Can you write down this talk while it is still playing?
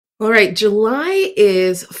All right, July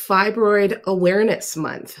is Fibroid Awareness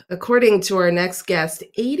Month. According to our next guest,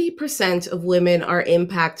 80% of women are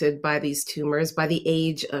impacted by these tumors by the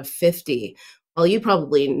age of 50. Well, you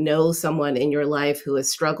probably know someone in your life who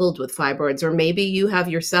has struggled with fibroids, or maybe you have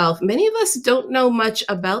yourself. Many of us don't know much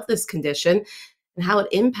about this condition and how it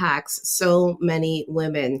impacts so many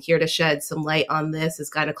women. Here to shed some light on this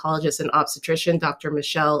is gynecologist and obstetrician Dr.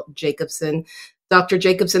 Michelle Jacobson. Dr.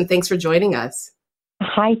 Jacobson, thanks for joining us.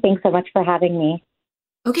 Hi, thanks so much for having me.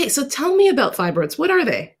 Okay, so tell me about fibroids. What are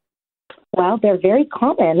they? Well, they're very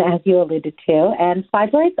common, as you alluded to, and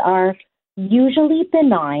fibroids are usually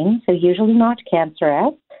benign, so usually not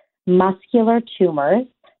cancerous, muscular tumors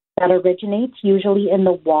that originate usually in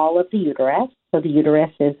the wall of the uterus. So the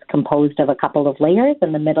uterus is composed of a couple of layers,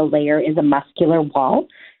 and the middle layer is a muscular wall.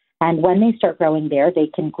 And when they start growing there, they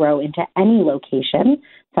can grow into any location,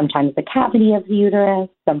 sometimes the cavity of the uterus,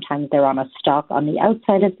 sometimes they're on a stalk on the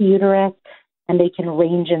outside of the uterus, and they can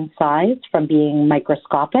range in size from being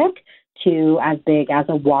microscopic to as big as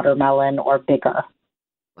a watermelon or bigger.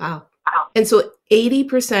 Wow. And so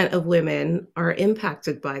 80% of women are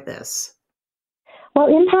impacted by this. Well,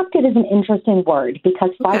 impacted is an interesting word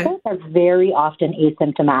because Okay. fibroids are very often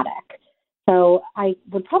asymptomatic. So I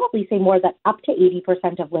would probably say more that up to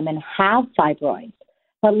 80% of women have fibroids,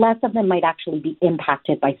 but less of them might actually be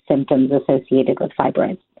impacted by symptoms associated with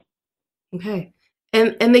fibroids. Okay.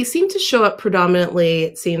 And they seem to show up predominantly,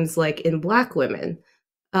 it seems like, in Black women.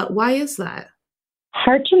 Why is that?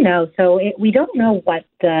 Hard to know. We don't know what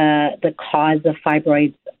the cause of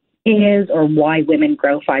fibroids is or why women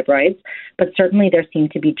grow fibroids, but certainly there seem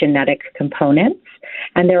to be genetic components.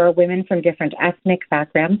 And there are women from different ethnic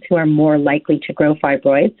backgrounds who are more likely to grow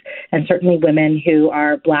fibroids. And certainly women who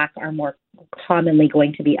are Black are more commonly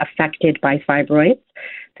going to be affected by fibroids.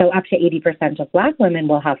 So up to 80% of Black women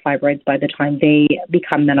will have fibroids by the time they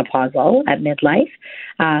become menopausal at midlife,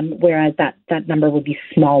 whereas that number would be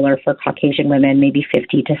smaller for Caucasian women, maybe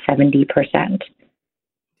 50 to 70%.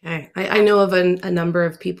 Okay. I know of a number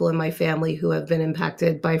of people in my family who have been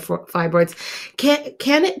impacted by fibroids.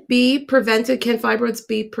 Can it be prevented? Can fibroids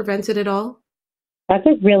be prevented at all? That's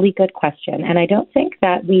a really good question. And I don't think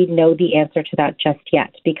that we know the answer to that just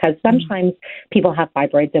yet, because sometimes people have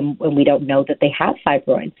fibroids and we don't know that they have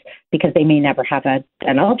fibroids because they may never have an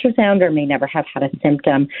ultrasound or may never have had a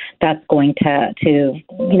symptom that's going to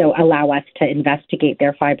allow us to investigate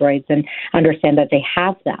their fibroids and understand that they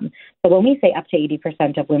have them. So when we say up to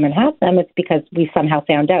 80% of women have them, it's because we somehow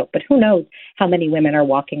found out. But who knows how many women are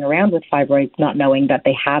walking around with fibroids not knowing that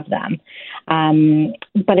they have them.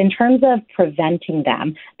 But in terms of preventing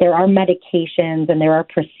them, there are medications and there are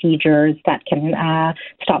procedures that can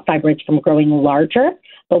stop fibroids from growing larger.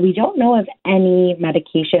 But we don't know of any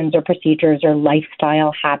medications or procedures or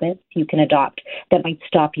lifestyle habits you can adopt that might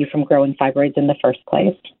stop you from growing fibroids in the first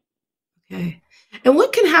place. Okay. And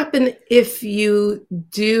what can happen if you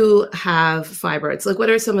do have fibroids? Like, what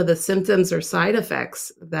are some of the symptoms or side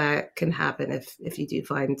effects that can happen if you do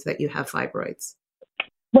find that you have fibroids?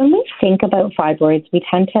 When we think about fibroids, we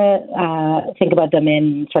tend to think about them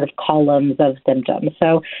in sort of columns of symptoms.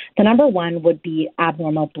 So the number one would be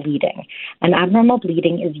abnormal bleeding. And abnormal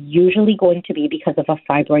bleeding is usually going to be because of a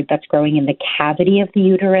fibroid that's growing in the cavity of the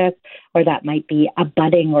uterus, or that might be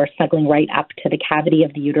abutting or snuggling right up to the cavity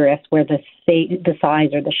of the uterus where the size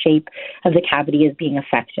or the shape of the cavity is being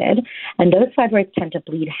affected. And those fibroids tend to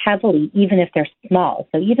bleed heavily, even if they're small.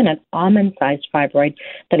 So even an almond-sized fibroid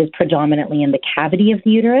that is predominantly in the cavity of the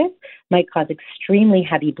uterus might cause extremely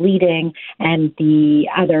heavy bleeding, and the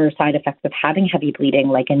other side effects of having heavy bleeding,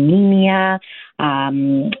 like anemia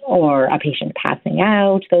or a patient passing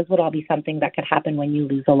out, those would all be something that could happen when you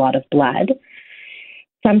lose a lot of blood.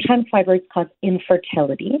 Sometimes fibroids cause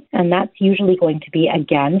infertility, and that's usually going to be,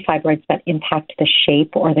 again, fibroids that impact the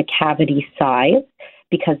shape or the cavity size,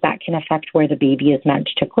 because that can affect where the baby is meant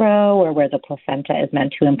to grow or where the placenta is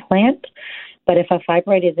meant to implant. But if a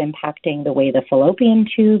fibroid is impacting the way the fallopian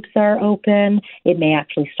tubes are open, it may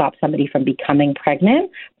actually stop somebody from becoming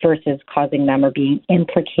pregnant versus causing them or being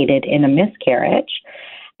implicated in a miscarriage.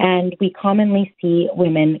 And we commonly see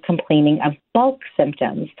women complaining of bulk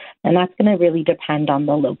symptoms, and that's going to really depend on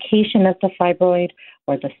the location of the fibroid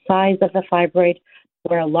or the size of the fibroid.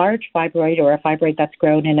 Where a large fibroid or a fibroid that's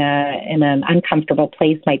grown in an uncomfortable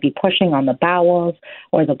place might be pushing on the bowels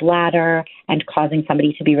or the bladder and causing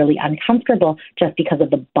somebody to be really uncomfortable just because of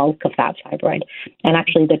the bulk of that fibroid. And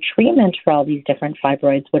actually the treatment for all these different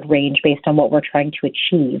fibroids would range based on what we're trying to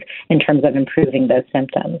achieve in terms of improving those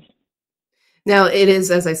symptoms. Now, it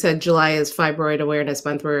is, as I said, July is Fibroid Awareness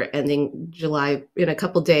Month. We're ending July in a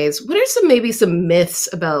couple days. What are maybe some myths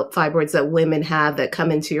about fibroids that women have that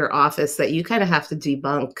come into your office that you kind of have to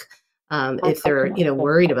debunk if they're,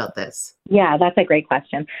 worried about this? Yeah, that's a great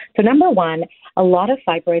question. So number one, a lot of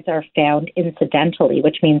fibroids are found incidentally,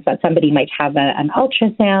 which means that somebody might have an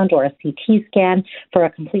ultrasound or a CT scan for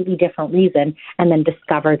a completely different reason and then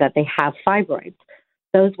discover that they have fibroids.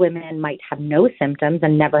 Those women might have no symptoms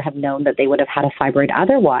and never have known that they would have had a fibroid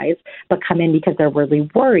otherwise, but come in because they're really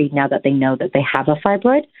worried now that they know that they have a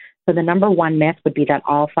fibroid. So the number one myth would be that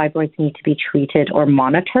all fibroids need to be treated or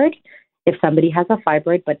monitored. If somebody has a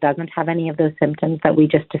fibroid but doesn't have any of those symptoms that we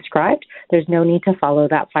just described, there's no need to follow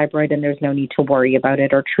that fibroid and there's no need to worry about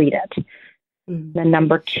it or treat it. The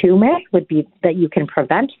number two myth would be that you can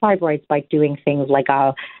prevent fibroids by doing things like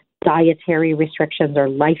dietary restrictions or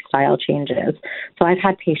lifestyle changes. So I've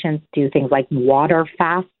had patients do things like water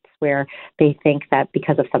fasts, where they think that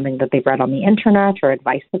because of something that they've read on the internet or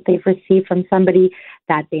advice that they've received from somebody,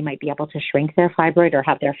 that they might be able to shrink their fibroid or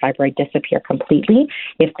have their fibroid disappear completely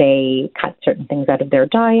if they cut certain things out of their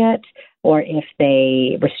diet or if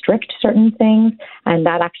they restrict certain things. And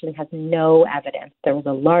that actually has no evidence. There was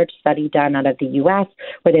a large study done out of the U.S.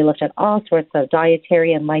 where they looked at all sorts of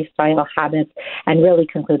dietary and lifestyle habits and really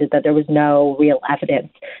concluded that there was no real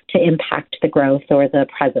evidence to impact the growth or the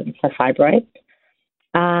presence of fibroids.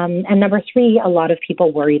 And number three, a lot of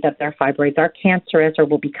people worry that their fibroids are cancerous or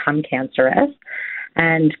will become cancerous.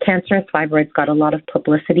 And cancerous fibroids got a lot of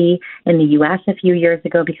publicity in the U.S. a few years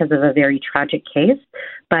ago because of a very tragic case.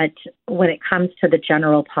 But when it comes to the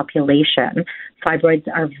general population, fibroids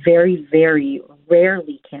are very, very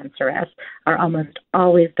rarely cancerous, are almost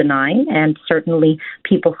always benign. And certainly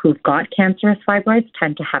people who've got cancerous fibroids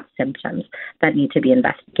tend to have symptoms that need to be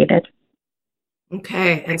investigated.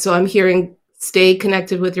 Okay. And so I'm hearing stay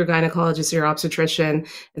connected with your gynecologist, your obstetrician,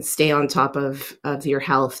 and stay on top of your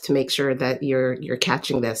health to make sure that you're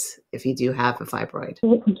catching this if you do have a fibroid.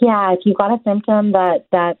 Yeah, if you've got a symptom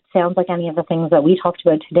that sounds like any of the things that we talked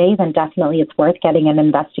about today, then definitely it's worth getting an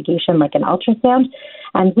investigation like an ultrasound.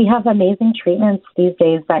 And we have amazing treatments these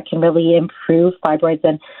days that can really improve fibroids.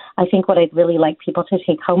 And I think what I'd really like people to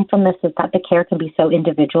take home from this is that the care can be so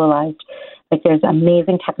individualized. Like there's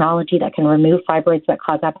amazing technology that can remove fibroids that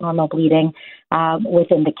cause abnormal bleeding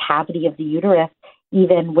within the cavity of the uterus,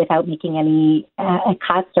 even without making any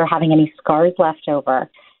cuts or having any scars left over.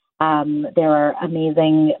 There are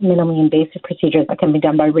amazing minimally invasive procedures that can be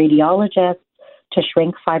done by radiologists to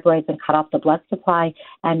shrink fibroids and cut off the blood supply,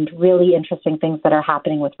 and really interesting things that are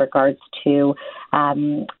happening with regards to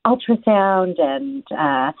ultrasound and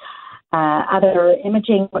other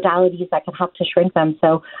imaging modalities that can help to shrink them.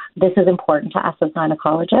 So this is important to us as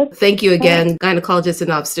gynecologists. Thank you again, gynecologist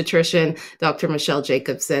and obstetrician, Dr. Michelle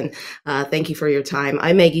Jacobson. Thank you for your time.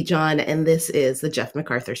 I'm Maggie John, and this is The Jeff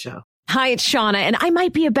MacArthur Show. Hi, it's Shauna, and I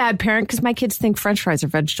might be a bad parent because my kids think French fries are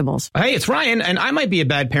vegetables. Hey, it's Ryan, and I might be a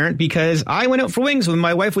bad parent because I went out for wings when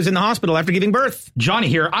my wife was in the hospital after giving birth. Johnny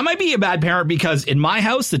here. I might be a bad parent because in my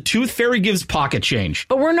house, the tooth fairy gives pocket change.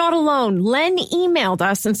 But we're not alone. Len emailed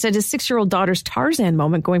us and said his 6-year-old daughter's Tarzan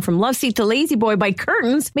moment going from love seat to lazy boy by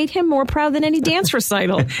curtains made him more proud than any dance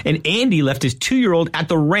recital. And Andy left his 2-year-old at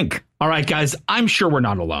the rink. All right, guys, I'm sure we're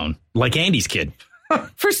not alone. Like Andy's kid.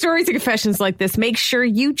 For stories and confessions like this, make sure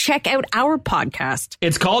you check out our podcast.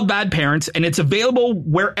 It's called Bad Parents, and it's available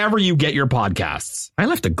wherever you get your podcasts. I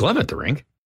left a glove at the rink.